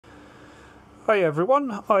Hi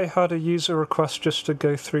everyone, I had a user request just to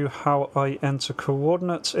go through how I enter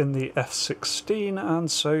coordinates in the F-16 and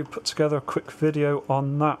so put together a quick video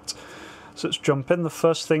on that. So let's jump in. The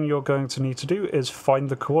first thing you're going to need to do is find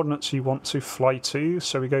the coordinates you want to fly to.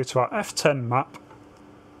 So we go to our F10 map.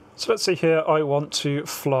 So let's see here, I want to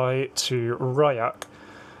fly to Ryak.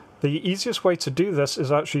 The easiest way to do this is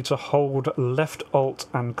actually to hold left alt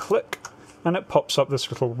and click, and it pops up this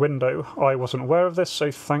little window. I wasn't aware of this, so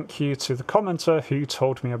thank you to the commenter who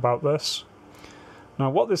told me about this. Now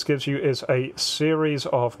what this gives you is a series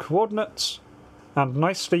of coordinates, and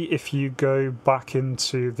nicely if you go back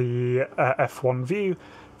into the F1 view,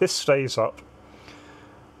 this stays up.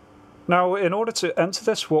 Now in order to enter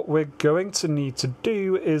this, what we're going to need to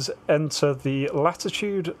do is enter the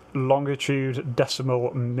latitude, longitude,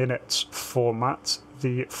 decimal, minutes format.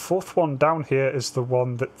 The fourth one down here is the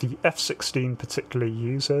one that the F-16 particularly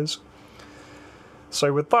uses.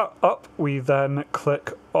 So with that up, we then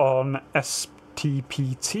click on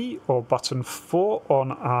STPT, or button 4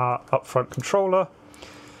 on our upfront controller,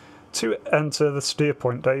 to enter the steer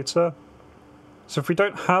point data. So if we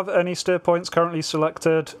don't have any steer points currently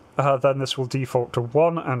selected, then this will default to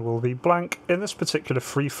 1 and will be blank. In this particular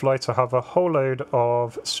free flight, I have a whole load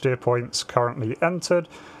of steer points currently entered.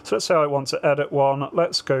 So let's say I want to edit one.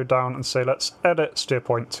 Let's go down and say let's edit steer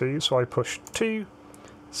point 2. So I push 2,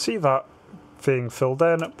 see that being filled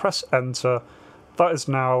in, press enter. That is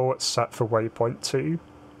now set for waypoint 2.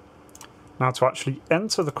 Now to actually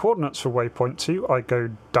enter the coordinates for waypoint 2, I go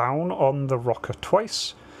down on the rocker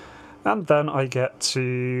twice, and then I get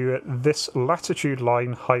to this latitude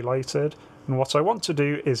line highlighted, and what I want to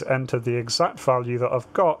do is enter the exact value that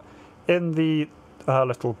I've got in the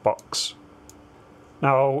little box.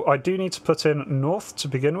 Now I do need to put in north to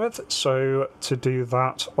begin with, so to do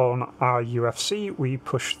that on our UFC we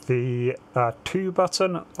push the 2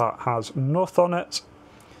 button that has north on it,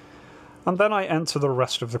 and then I enter the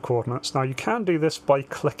rest of the coordinates. Now you can do this by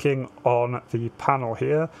clicking on the panel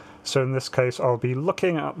here. So in this case I'll be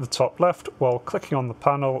looking at the top left while clicking on the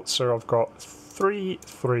panel, so I've got 3,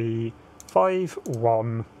 3, 5,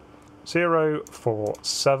 1, 0, 4,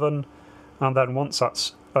 7, and then once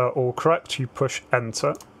that's all correct you push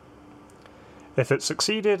enter. If it's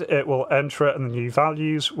succeeded it will enter it and the new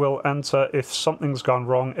values will enter. If something's gone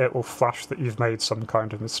wrong it will flash that you've made some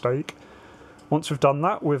kind of mistake. Once we've done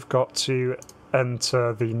that we've got to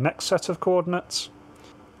enter the next set of coordinates.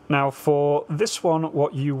 Now for this one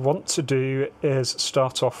what you want to do is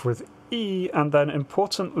start off with E, and then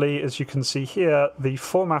importantly as you can see here the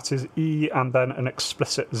format is E and then an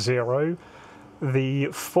explicit 0. The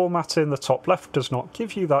format in the top left does not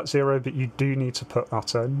give you that 0, but you do need to put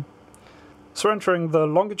that in. So entering the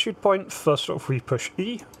longitude point, first off we push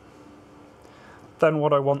E. Then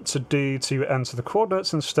what I want to do to enter the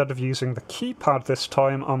coordinates, instead of using the keypad this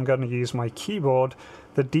time, I'm going to use my keyboard.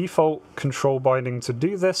 The default control binding to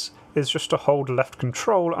do this is just to hold left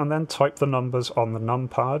control and then type the numbers on the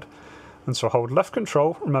numpad. And so hold left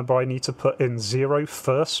control, remember I need to put in 0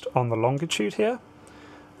 first on the longitude here,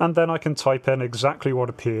 and then I can type in exactly what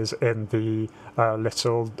appears in the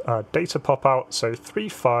little data pop out, so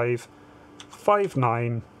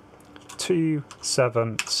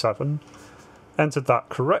 3559277. Entered that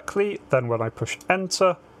correctly, then when I push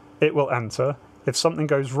enter, it will enter. If something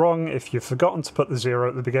goes wrong, if you've forgotten to put the 0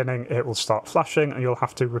 at the beginning, it will start flashing and you'll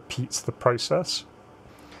have to repeat the process.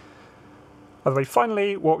 And then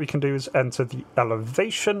finally, what we can do is enter the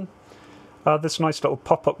elevation. This nice little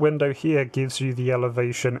pop-up window here gives you the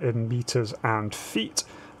elevation in meters and feet,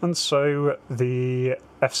 and so the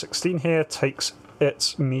F-16 here takes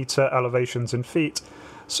its meter elevations in feet.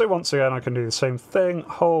 So once again I can do the same thing,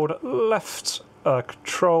 hold left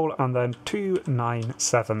control and then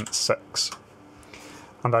 2976.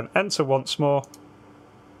 And then enter once more.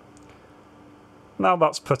 Now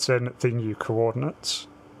that's put in the new coordinates.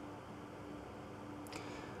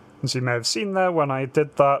 As you may have seen there, when I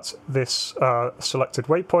did that, this selected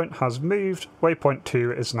waypoint has moved. Waypoint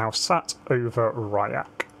 2 is now sat over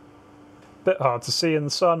Ryak. Bit hard to see in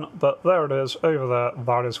the sun, but there it is over there.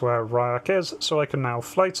 That is where Ryak is, so I can now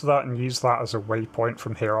fly to that and use that as a waypoint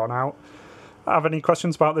from here on out. Have any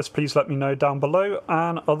questions about this, please let me know down below,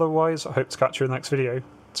 and otherwise I hope to catch you in the next video.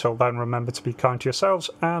 Till then, remember to be kind to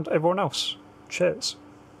yourselves and everyone else. Cheers.